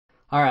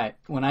All right,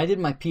 when I did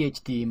my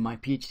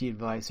PhD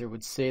advisor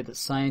would say that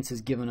science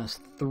has given us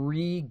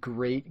 3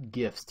 great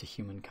gifts to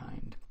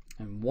humankind,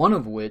 and one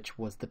of which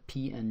was the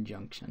p-n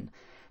junction.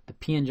 The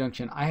p-n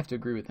junction, I have to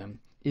agree with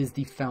him, is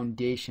the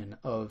foundation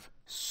of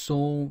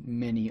so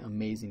many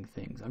amazing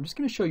things. I'm just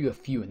going to show you a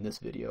few in this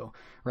video,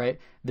 right?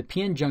 The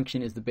p-n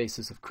junction is the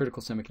basis of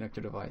critical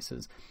semiconductor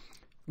devices.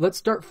 Let's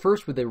start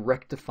first with a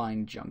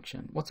rectifying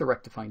junction. What's a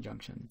rectifying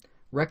junction?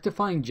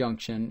 Rectifying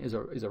junction is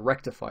a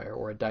rectifier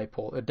or a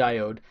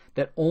diode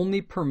that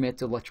only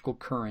permits electrical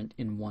current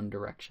in one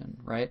direction,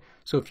 right?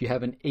 So if you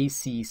have an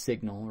AC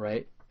signal,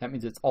 right, that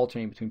means it's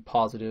alternating between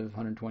positive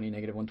 120,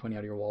 negative 120 out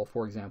of your wall,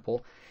 for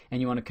example,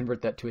 and you want to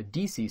convert that to a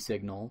DC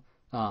signal,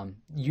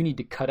 you need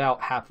to cut out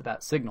half of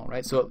that signal,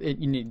 right? So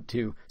you need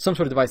some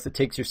sort of device that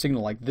takes your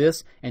signal like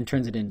this and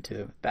turns it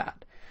into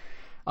that.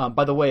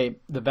 By the way,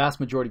 the vast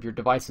majority of your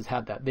devices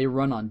have that. They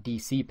run on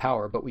DC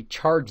power, but we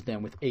charge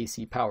them with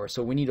AC power.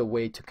 So we need a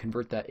way to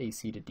convert that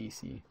AC to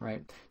DC,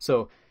 right?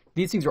 So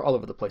these things are all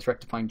over the place,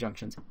 rectifying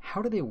junctions.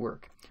 How do they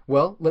work?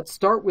 Well, let's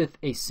start with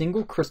a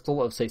single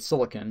crystal of, say,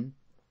 silicon,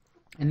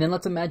 and then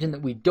let's imagine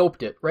that we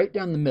doped it right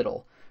down the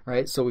middle,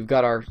 right? So we've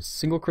got our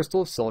single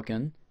crystal of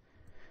silicon,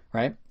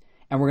 right?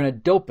 And we're going to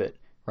dope it,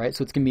 right?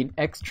 So it's going to be an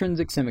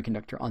extrinsic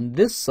semiconductor. On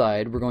this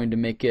side, we're going to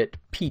make it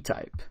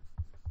p-type.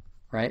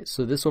 Right?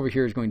 So this over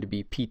here is going to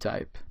be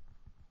p-type.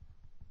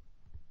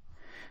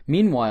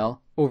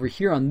 Meanwhile, over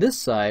here on this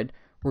side,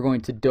 we're going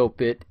to dope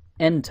it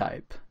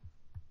n-type.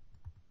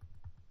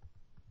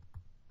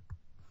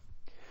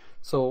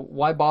 So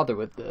why bother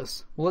with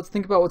this? Well, let's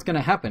think about what's going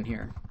to happen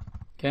here.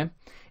 Okay?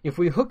 If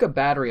we hook a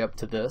battery up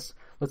to this,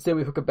 let's say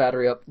we hook a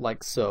battery up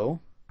like so.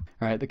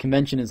 All right, the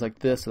convention is like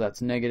this, so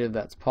that's negative,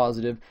 that's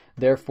positive.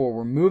 Therefore,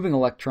 we're moving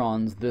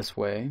electrons this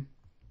way.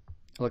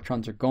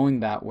 Electrons are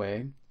going that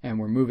way. And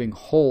we're moving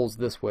holes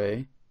this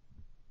way.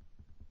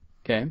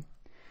 Okay.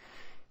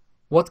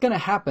 What's going to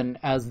happen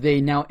as they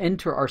now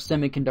enter our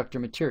semiconductor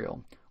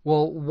material?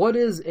 Well, what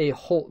is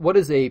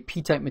a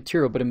p-type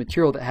material but a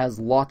material that has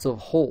lots of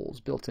holes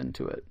built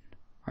into it,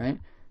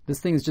 right? This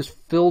thing is just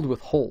filled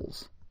with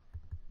holes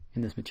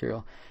in this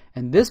material.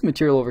 And this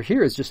material over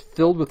here is just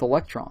filled with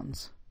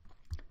electrons.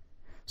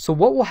 So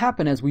what will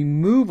happen as we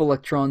move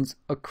electrons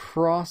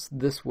across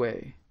this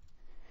way?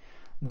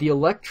 The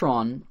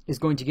electron is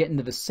going to get in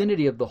the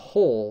vicinity of the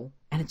hole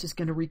and it's just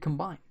going to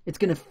recombine. It's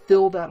going to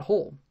fill that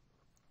hole,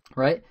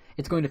 right?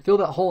 It's going to fill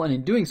that hole, and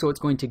in doing so it's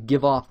going to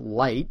give off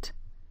light,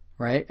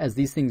 right? As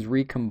these things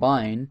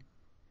recombine,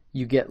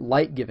 you get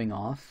light giving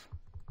off.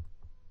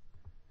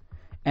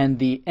 And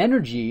the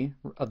energy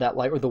of that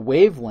light, or the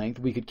wavelength,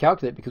 we could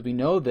calculate because we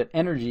know that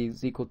energy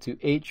is equal to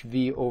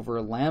hv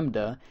over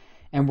lambda,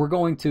 and we're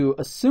going to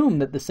assume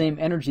that the same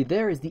energy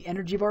there is the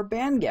energy of our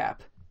band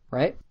gap,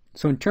 right?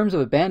 So in terms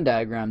of a band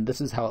diagram,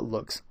 this is how it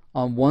looks.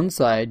 On one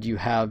side, you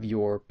have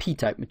your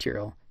p-type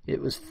material.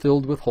 It was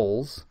filled with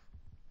holes.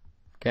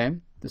 Okay,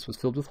 this was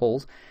filled with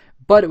holes.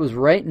 But it was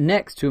right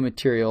next to a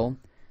material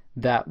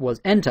that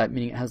was n-type,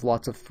 meaning it has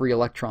lots of free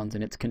electrons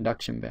in its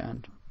conduction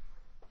band.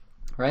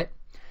 Right?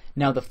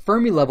 Now the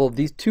Fermi level of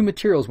these two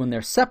materials, when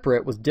they're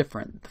separate, was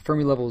different. The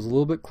Fermi level was a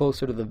little bit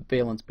closer to the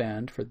valence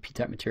band for the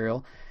p-type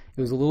material.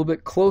 It was a little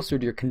bit closer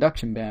to your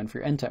conduction band for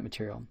your n-type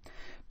material.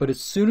 But as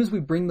soon as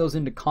we bring those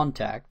into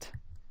contact,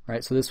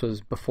 right, so this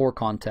was before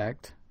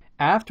contact,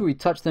 after we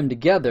touch them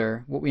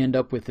together, what we end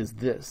up with is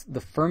this. The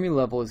Fermi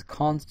level is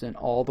constant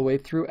all the way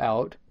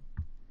throughout,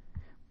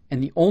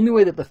 and the only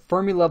way that the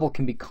Fermi level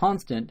can be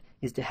constant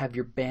is to have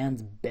your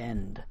bands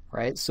bend,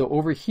 right? So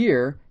over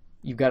here,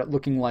 you've got it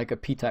looking like a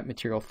p-type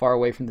material far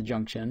away from the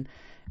junction,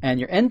 and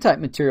your n-type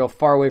material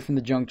far away from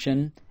the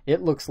junction,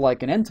 it looks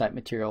like an n-type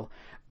material.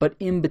 But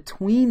in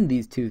between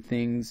these two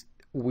things,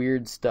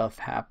 weird stuff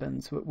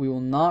happens. We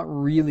will not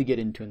really get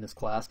into in this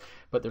class,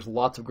 but there's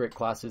lots of great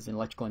classes in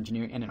electrical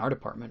engineering and in our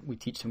department. We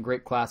teach some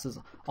great classes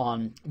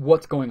on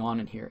what's going on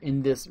in here,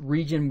 in this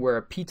region where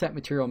a p-type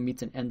material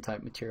meets an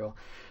n-type material.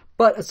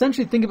 But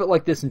essentially think of it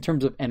like this in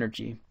terms of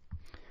energy.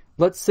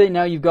 Let's say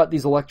now you've got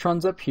these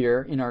electrons up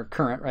here in our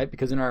current, right?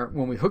 Because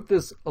when we hook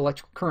this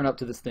electrical current up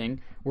to this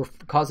thing, we're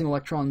causing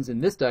electrons in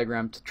this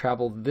diagram to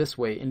travel this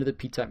way into the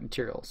p-type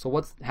material. So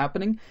what's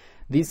happening?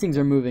 These things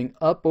are moving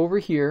up over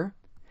here.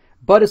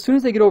 But as soon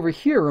as they get over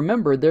here,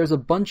 remember, there's a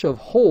bunch of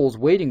holes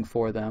waiting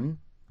for them,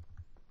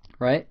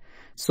 right?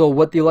 So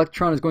what the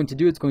electron is going to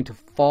do, it's going to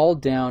fall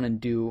down and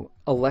do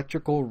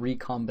electrical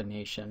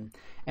recombination.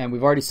 And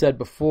we've already said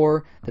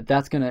before that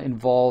that's going to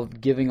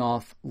involve giving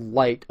off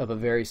light of a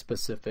very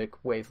specific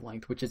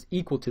wavelength, which is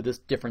equal to this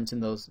difference in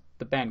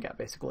the band gap,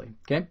 basically,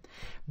 okay?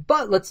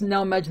 But let's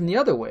now imagine the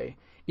other way.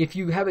 If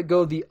you have it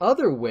go the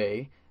other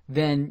way,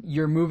 then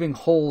you're moving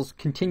holes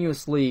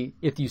continuously.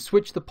 If you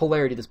switch the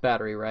polarity of this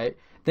battery, right,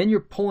 then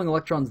you're pulling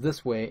electrons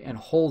this way and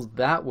holes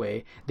that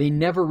way. They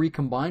never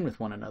recombine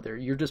with one another.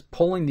 You're just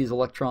pulling these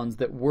electrons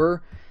that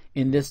were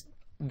in this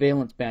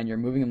valence band, you're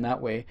moving them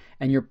that way,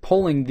 and you're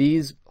pulling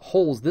these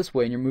holes this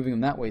way and you're moving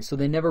them that way, so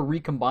they never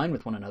recombine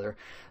with one another.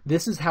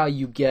 This is how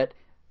you get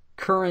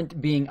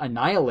current being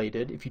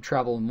annihilated if you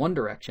travel in one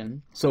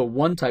direction. So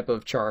one type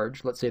of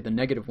charge, let's say the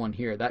negative one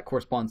here, that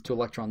corresponds to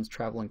electrons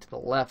traveling to the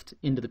left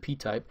into the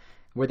p-type,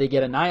 where they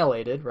get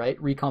annihilated,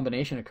 right?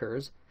 Recombination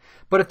occurs.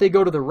 But if they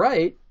go to the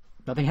right,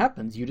 nothing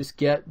happens. You just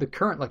get the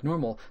current like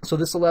normal. So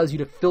this allows you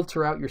to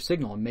filter out your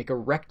signal and make a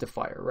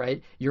rectifier,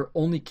 right? You're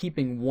only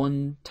keeping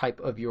one type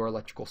of your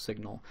electrical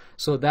signal.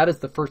 So that is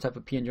the first type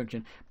of p-n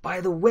junction. By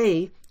the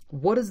way,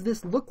 what does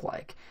this look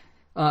like?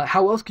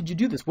 How else could you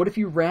do this? What if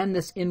you ran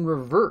this in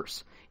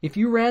reverse? If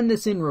you ran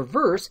this in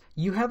reverse,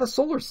 you have a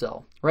solar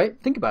cell,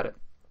 right? Think about it.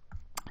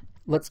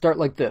 Let's start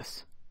like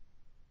this,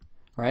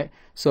 right?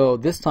 So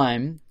this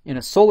time, in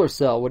a solar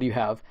cell, what do you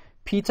have?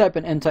 P-type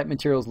and N-type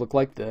materials look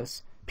like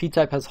this.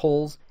 P-type has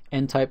holes,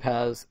 N-type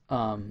has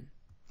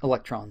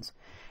electrons.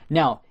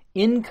 Now,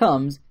 in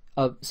comes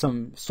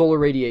some solar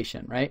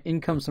radiation, right? In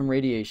comes some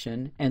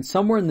radiation, and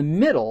somewhere in the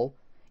middle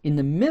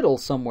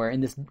somewhere,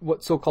 in this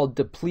what's so-called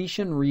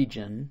depletion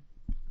region,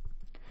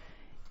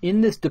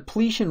 in this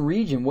depletion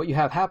region, what you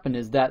have happen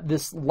is that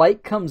this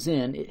light comes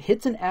in, it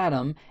hits an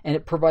atom, and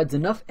it provides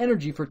enough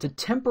energy for it to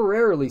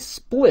temporarily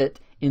split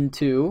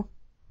into,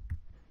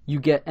 you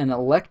get an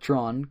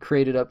electron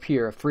created up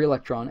here, a free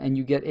electron, and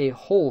you get a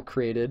hole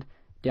created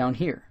down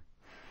here.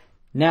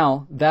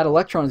 Now, that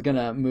electron is going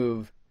to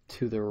move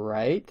to the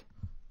right,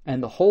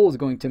 and the hole is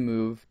going to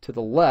move to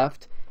the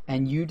left,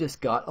 and you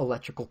just got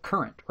electrical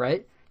current,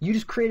 right? You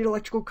just created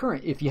electrical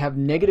current. If you have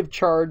negative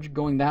charge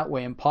going that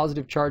way and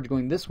positive charge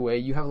going this way,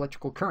 you have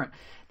electrical current.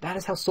 That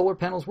is how solar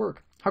panels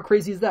work. How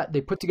crazy is that? They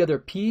put together a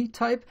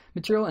P-type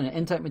material and an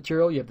N-type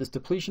material. You have this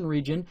depletion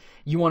region.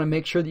 You want to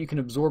make sure that you can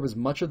absorb as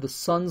much of the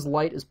sun's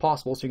light as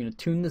possible. So you're going to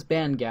tune this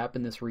band gap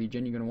in this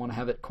region. You're going to want to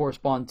have it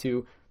correspond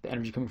to the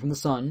energy coming from the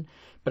sun.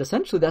 But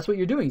essentially that's what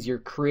you're doing is you're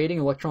creating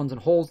electrons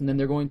and holes, and then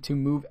they're going to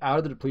move out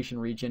of the depletion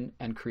region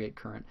and create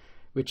current,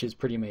 which is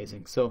pretty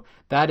amazing. So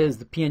that is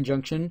the p-n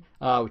junction,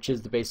 which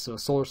is the basis of a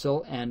solar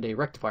cell and a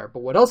rectifier.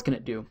 But what else can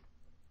it do?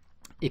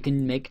 It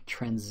can make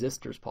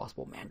transistors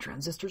possible. Man,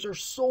 transistors are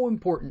so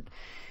important.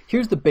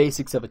 Here's the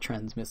basics of a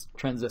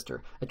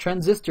transistor. A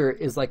transistor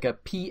is like a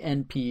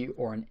PNP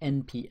or an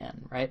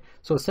NPN, right?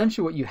 So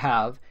essentially what you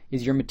have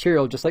is your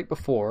material just like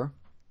before.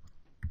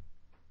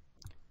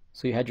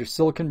 So you had your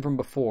silicon from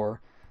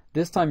before.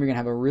 This time you're going to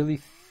have a really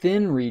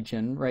thin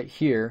region right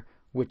here,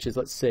 which is,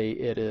 let's say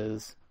it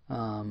is,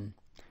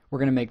 we're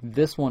going to make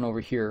this one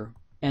over here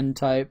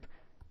N-type,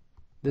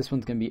 this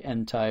one's going to be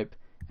N-type,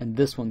 and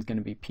this one's going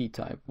to be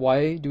P-type.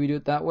 Why do we do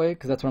it that way?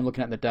 Because that's what I'm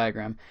looking at in the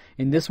diagram.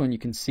 In this one you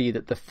can see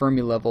that the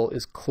Fermi level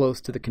is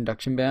close to the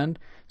conduction band,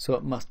 so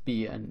it must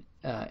be an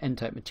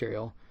N-type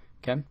material.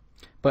 Okay,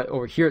 but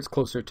over here it's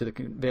closer to the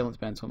valence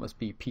band, so it must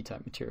be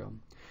P-type material.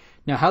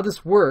 Now how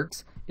this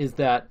works is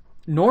that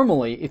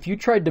normally if you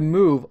tried to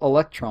move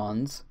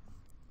electrons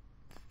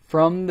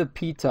from the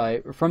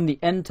P-type, or from the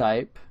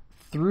N-type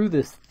through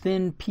this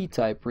thin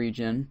P-type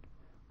region,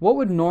 what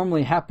would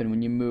normally happen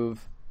when you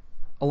move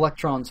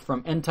electrons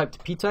from N-type to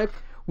P-type?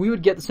 We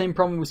would get the same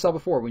problem we saw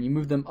before. When you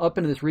move them up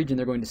into this region,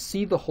 they're going to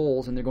see the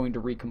holes and they're going to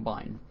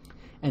recombine.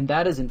 And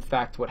that is in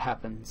fact what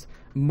happens.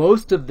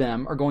 Most of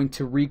them are going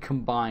to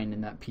recombine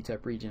in that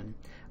P-type region.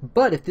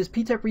 But if this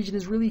P-type region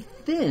is really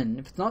thin,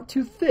 if it's not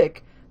too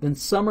thick, then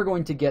some are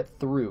going to get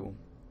through.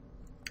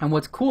 And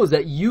what's cool is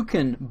that you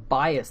can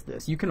bias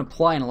this. You can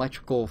apply an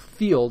electrical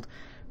field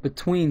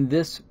between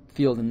this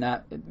field and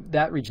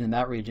that region and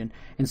that region.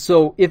 And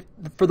so if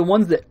for the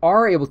ones that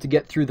are able to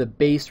get through the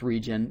base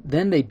region,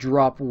 then they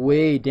drop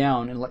way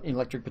down in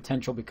electric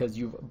potential because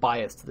you've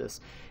biased this.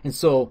 And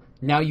so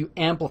now you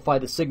amplify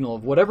the signal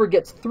of whatever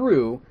gets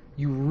through,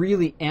 you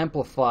really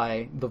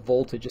amplify the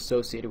voltage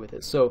associated with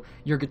it. So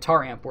your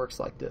guitar amp works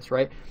like this,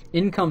 right?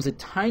 In comes a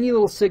tiny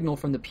little signal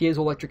from the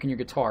piezoelectric in your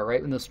guitar, right?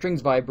 When those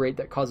strings vibrate,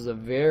 that causes a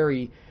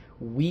very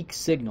weak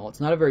signal. It's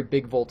not a very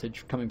big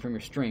voltage coming from your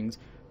strings,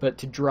 but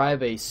to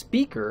drive a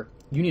speaker,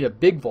 you need a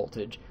big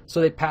voltage.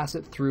 So they pass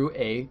it through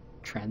a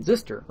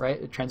transistor,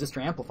 right? A transistor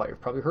amplifier.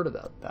 You've probably heard of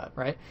that,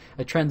 right?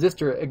 A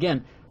transistor,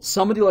 again,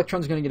 some of the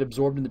electrons are going to get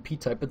absorbed in the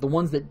P-type, but the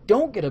ones that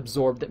don't get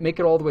absorbed, that make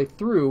it all the way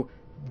through,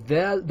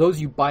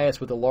 those you bias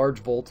with a large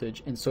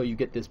voltage, and so you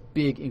get this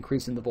big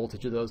increase in the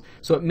voltage of those.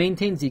 So it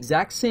maintains the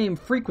exact same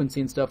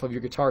frequency and stuff of your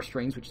guitar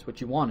strings, which is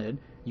what you wanted.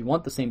 You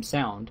want the same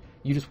sound,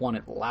 you just want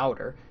it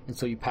louder, and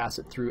so you pass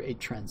it through a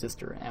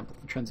transistor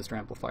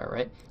amplifier,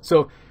 right?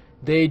 So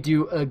they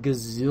do a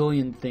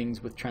gazillion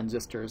things with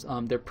transistors.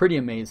 They're pretty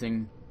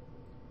amazing.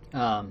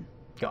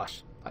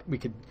 Gosh, we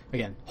could,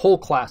 again, whole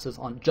classes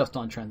just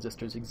on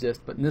transistors exist,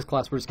 but in this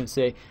class we're just going to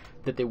say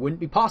that they wouldn't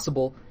be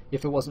possible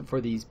if it wasn't for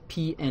these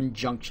p-n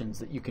junctions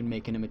that you can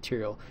make in a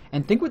material.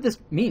 And think what this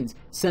means.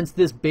 Since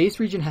this base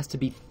region has to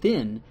be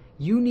thin,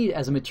 you need,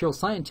 as a material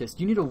scientist,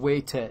 you need a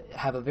way to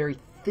have a very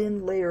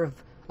thin layer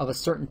of a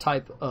certain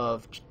type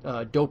of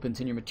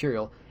dopants in your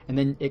material, and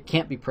then it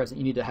can't be present.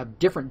 You need to have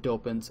different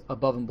dopants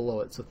above and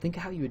below it. So think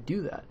of how you would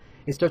do that.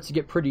 It starts to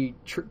get pretty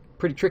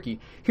tricky.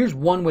 Here's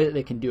one way that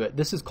they can do it.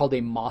 This is called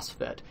a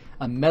MOSFET,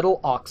 a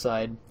metal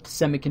oxide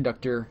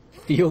semiconductor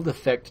field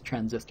effect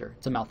transistor.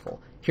 It's a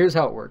mouthful. Here's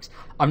how it works.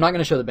 I'm not going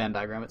to show the band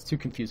diagram. It's too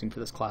confusing for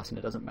this class and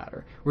it doesn't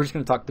matter. We're just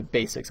going to talk the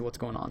basics of what's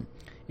going on.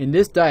 In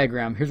this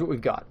diagram, here's what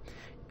we've got.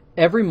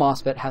 Every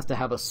MOSFET has to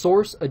have a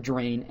source, a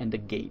drain, and a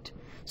gate.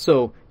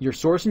 So your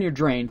source and your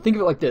drain, think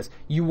of it like this.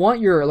 You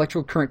want your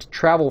electrical current to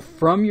travel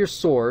from your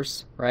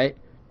source, right,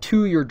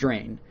 to your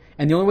drain.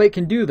 And the only way it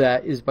can do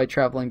that is by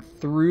traveling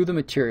through the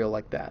material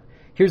like that.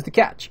 Here's the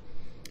catch.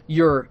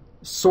 Your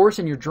source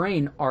and your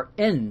drain are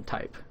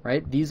N-type,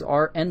 right? These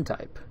are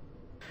N-type.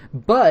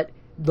 But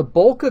the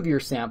bulk of your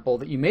sample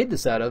that you made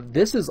this out of,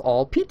 this is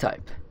all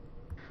P-type.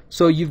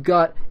 So you've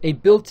got a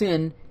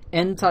built-in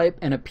N-type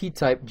and a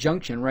P-type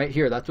junction right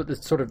here. That's what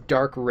this sort of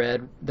dark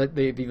red, that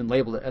they've even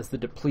labeled it as the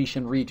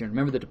depletion region.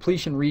 Remember, the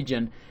depletion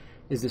region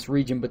is this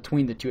region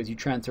between the two as you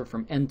transfer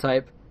from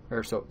N-type,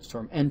 or so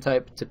from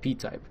N-type to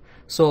P-type.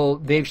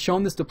 So they've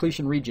shown this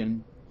depletion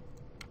region.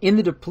 In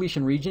the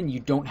depletion region, you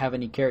don't have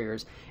any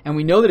carriers. And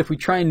we know that if we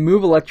try and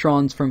move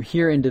electrons from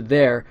here into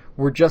there,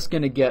 we're just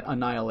going to get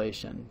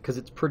annihilation because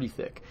it's pretty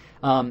thick.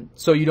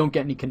 So you don't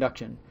get any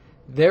conduction.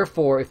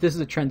 Therefore, if this is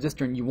a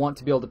transistor and you want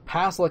to be able to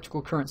pass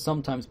electrical current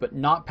sometimes but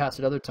not pass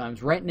it other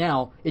times, right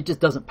now it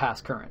just doesn't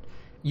pass current.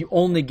 You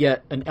only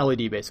get an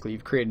LED basically.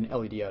 You've created an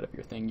LED out of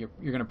your thing. You're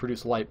going to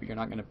produce light, but you're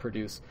not going to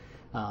produce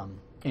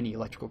any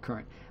electrical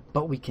current.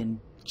 But we can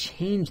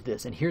change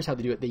this, and here's how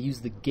they do it. They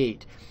use the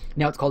gate.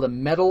 Now it's called a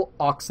metal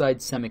oxide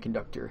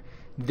semiconductor.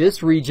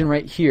 This region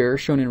right here,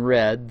 shown in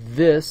red,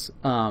 this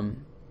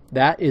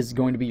that is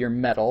going to be your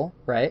metal,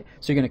 right?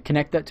 So you're going to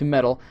connect that to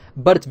metal.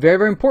 But it's very,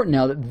 very important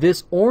now that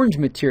this orange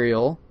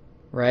material,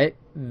 right,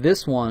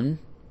 this one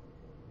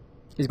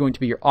is going to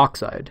be your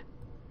oxide.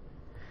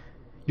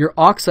 Your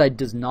oxide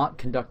does not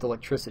conduct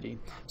electricity.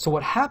 So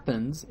what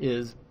happens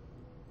is,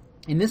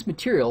 in this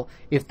material,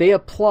 if they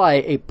apply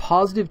a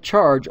positive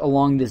charge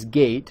along this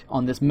gate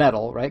on this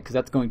metal, right, because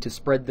that's going to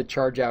spread the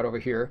charge out over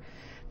here,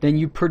 then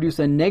you produce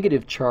a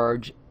negative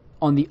charge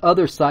on the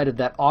other side of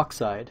that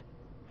oxide.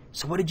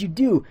 So what did you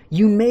do?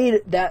 You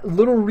made that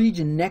little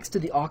region next to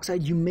the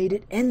oxide, you made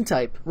it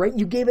N-type, right?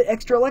 You gave it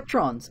extra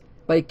electrons.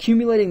 By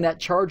accumulating that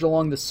charge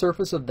along the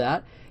surface of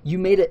that, you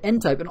made it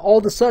N-type, and all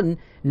of a sudden,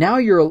 now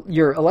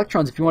your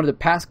electrons, if you wanted to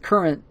pass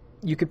current,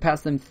 you could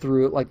pass them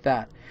through it like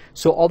that.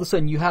 So all of a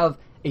sudden, you have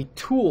a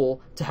tool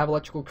to have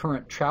electrical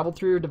current travel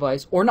through your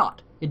device or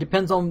not. It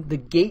depends on the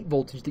gate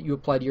voltage that you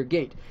apply to your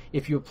gate.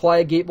 If you apply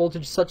a gate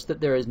voltage such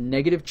that there is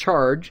negative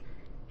charge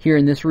here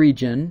in this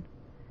region,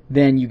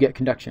 then you get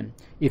conduction.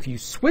 If you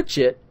switch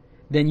it,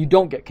 then you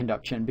don't get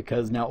conduction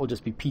because now it will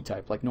just be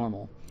P-type like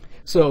normal.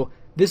 So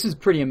this is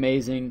pretty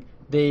amazing.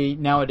 They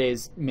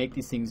nowadays make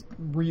these things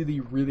really,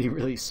 really,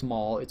 really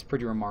small. It's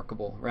pretty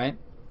remarkable, right?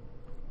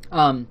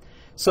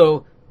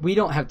 So we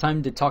don't have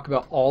time to talk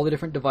about all the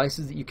different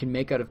devices that you can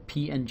make out of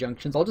P-N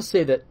junctions. I'll just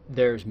say that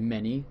there's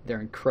many. They're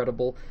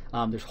incredible.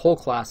 There's whole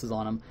classes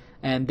on them,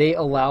 and they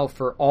allow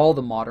for all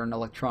the modern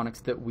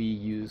electronics that we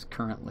use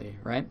currently,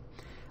 right?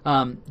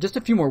 Just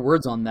a few more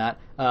words on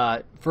that.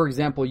 For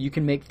example, you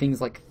can make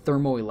things like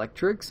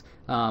thermoelectrics.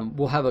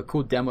 We'll have a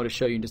cool demo to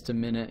show you in just a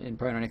minute in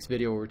probably our next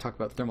video where we talk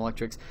about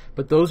thermoelectrics.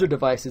 But those are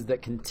devices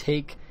that can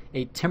take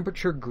a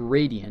temperature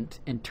gradient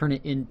and turn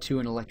it into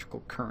an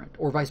electrical current,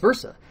 or vice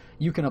versa.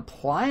 You can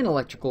apply an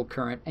electrical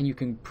current and you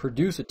can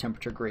produce a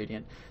temperature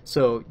gradient.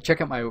 So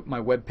check out my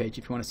webpage if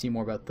you want to see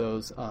more about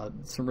those.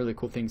 Some really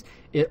cool things.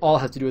 It all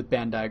has to do with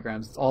band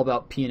diagrams. It's all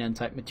about P and N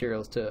type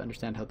materials to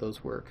understand how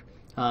those work.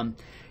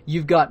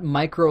 You've got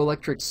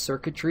microelectric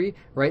circuitry,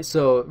 right?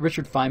 So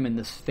Richard Feynman,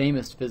 this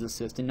famous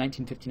physicist, in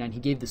 1959, he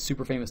gave this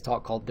super famous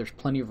talk called "There's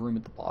Plenty of Room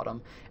at the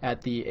Bottom"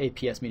 at the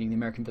APS meeting, the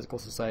American Physical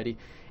Society.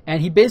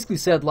 And he basically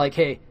said, like,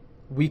 hey,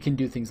 we can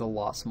do things a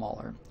lot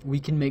smaller.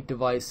 We can make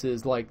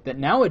devices like that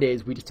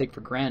nowadays we just take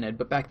for granted,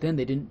 but back then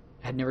they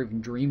had never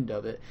even dreamed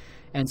of it.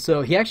 And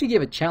so he actually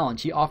gave a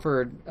challenge. He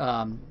offered,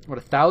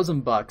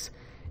 $1,000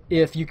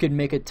 if you could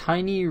make a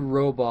tiny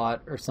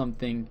robot or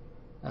something,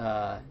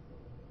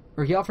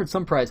 or he offered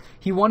some prize.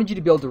 He wanted you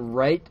to be able to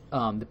write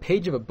the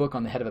page of a book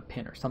on the head of a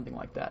pin or something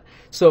like that.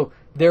 So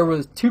there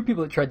was two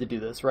people that tried to do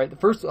this, right? The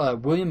first,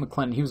 William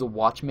Mcclendon, he was a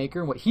watchmaker,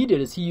 and what he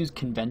did is he used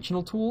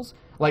conventional tools.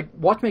 Like,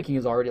 watchmaking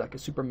is already like a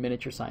super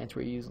miniature science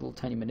where you use little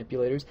tiny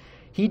manipulators.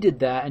 He did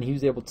that, and he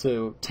was able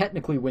to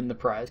technically win the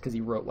prize because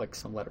he wrote like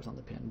some letters on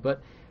the pin.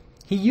 But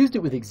he used it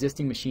with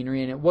existing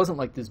machinery, and it wasn't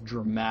like this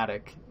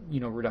dramatic,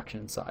 reduction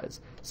in size.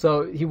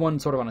 So he won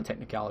sort of on a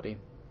technicality.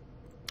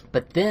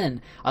 But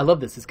then, I love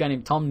this guy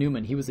named Tom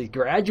Newman, he was a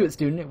graduate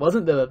student. It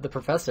wasn't the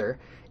professor.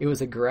 It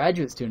was a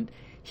graduate student.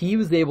 He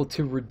was able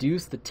to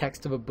reduce the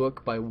text of a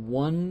book by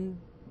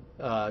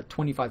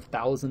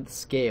 1/25,000th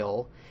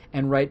scale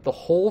and write the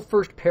whole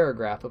first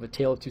paragraph of A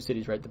Tale of Two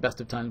Cities, right? The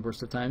best of times,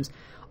 worst of times,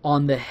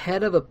 on the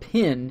head of a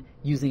pin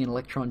using an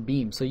electron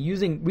beam. So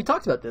we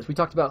talked about this. We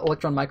talked about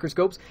electron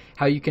microscopes,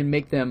 how you can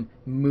make them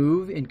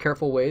move in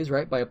careful ways,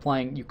 right? By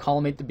you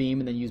collimate the beam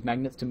and then use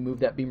magnets to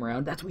move that beam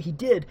around. That's what he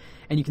did.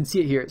 And you can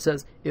see it here. It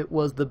says, it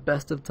was the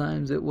best of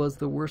times, it was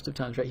the worst of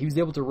times, right? He was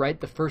able to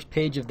write the first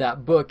page of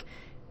that book,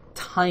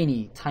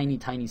 tiny, tiny,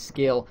 tiny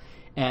scale.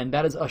 And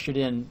that has ushered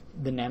in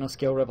the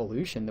nanoscale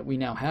revolution that we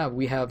now have.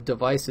 We have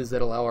devices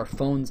that allow our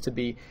phones to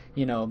be,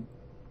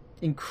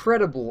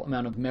 incredible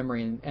amount of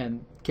memory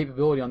and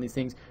capability on these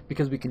things,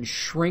 because we can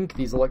shrink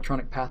these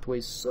electronic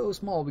pathways so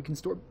small. We can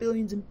store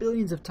billions and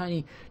billions of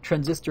tiny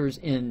transistors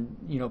in,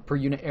 per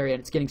unit area, and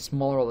it's getting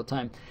smaller all the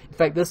time. In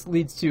fact, this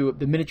leads to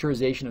the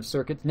miniaturization of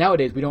circuits.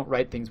 Nowadays, we don't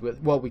write things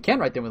with, we can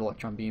write them with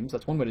electron beams.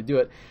 That's one way to do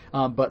it.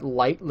 But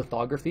light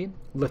lithography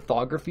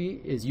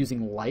is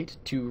using light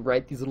to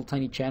write these little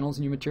tiny channels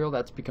in your material.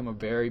 That's become a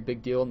very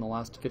big deal in the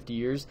last 50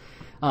 years.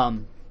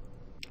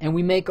 And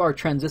we make our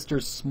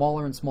transistors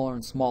smaller and smaller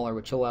and smaller,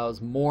 which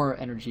allows more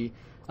energy,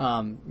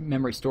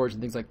 memory storage and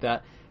things like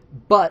that.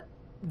 But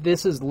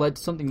this has led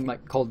to something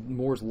called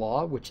Moore's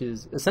Law, which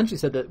is essentially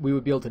said that we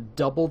would be able to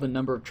double the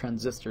number of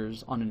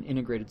transistors on an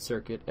integrated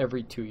circuit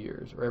every 2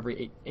 years, or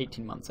every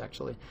 18 months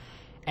actually.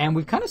 And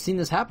we've kind of seen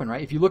this happen,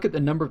 right? If you look at the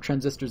number of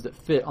transistors that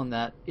fit on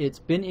that, it's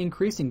been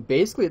increasing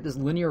basically at this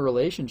linear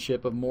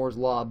relationship of Moore's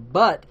Law,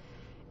 but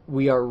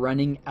we are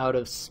running out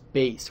of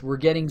space. We're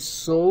getting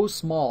so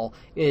small.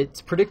 It's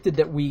predicted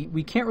that we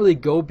can't really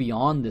go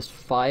beyond this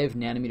 5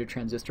 nanometer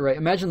transistor, right?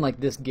 Imagine like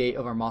this gate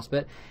of our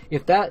MOSFET.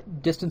 If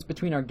that distance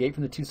between our gate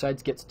from the two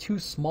sides gets too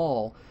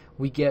small,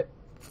 we get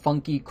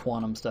funky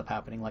quantum stuff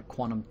happening, like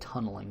quantum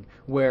tunneling,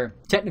 where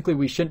technically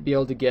we shouldn't be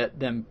able to get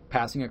them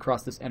passing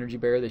across this energy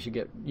barrier. They should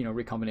get,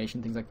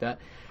 recombination, things like that.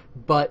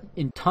 But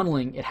in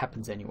tunneling, it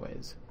happens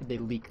anyways. They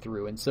leak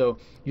through. And so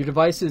your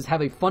devices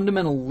have a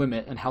fundamental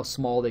limit on how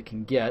small they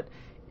can get.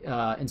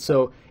 And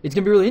so it's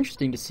going to be really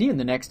interesting to see in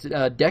the next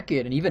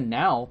decade, and even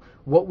now,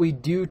 what we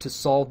do to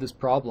solve this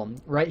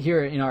problem. Right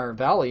here in our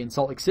valley in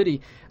Salt Lake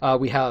City,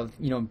 we have,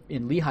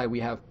 in Lehigh, we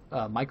have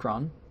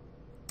Micron.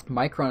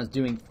 Micron is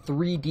doing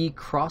 3D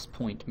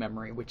cross-point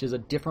memory, which is a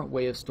different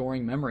way of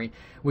storing memory,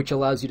 which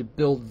allows you to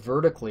build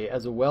vertically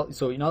as well.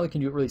 So not only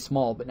can you do it really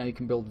small, but now you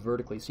can build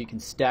vertically, so you can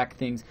stack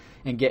things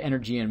and get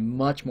energy in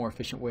much more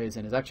efficient ways,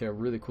 and it's actually a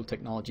really cool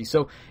technology.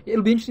 So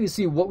it'll be interesting to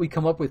see what we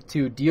come up with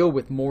to deal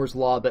with Moore's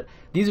Law, but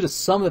these are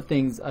just some of the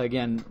things,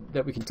 again,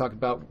 that we can talk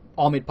about,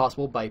 all made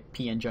possible by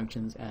PN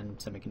junctions and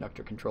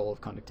semiconductor control of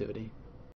conductivity.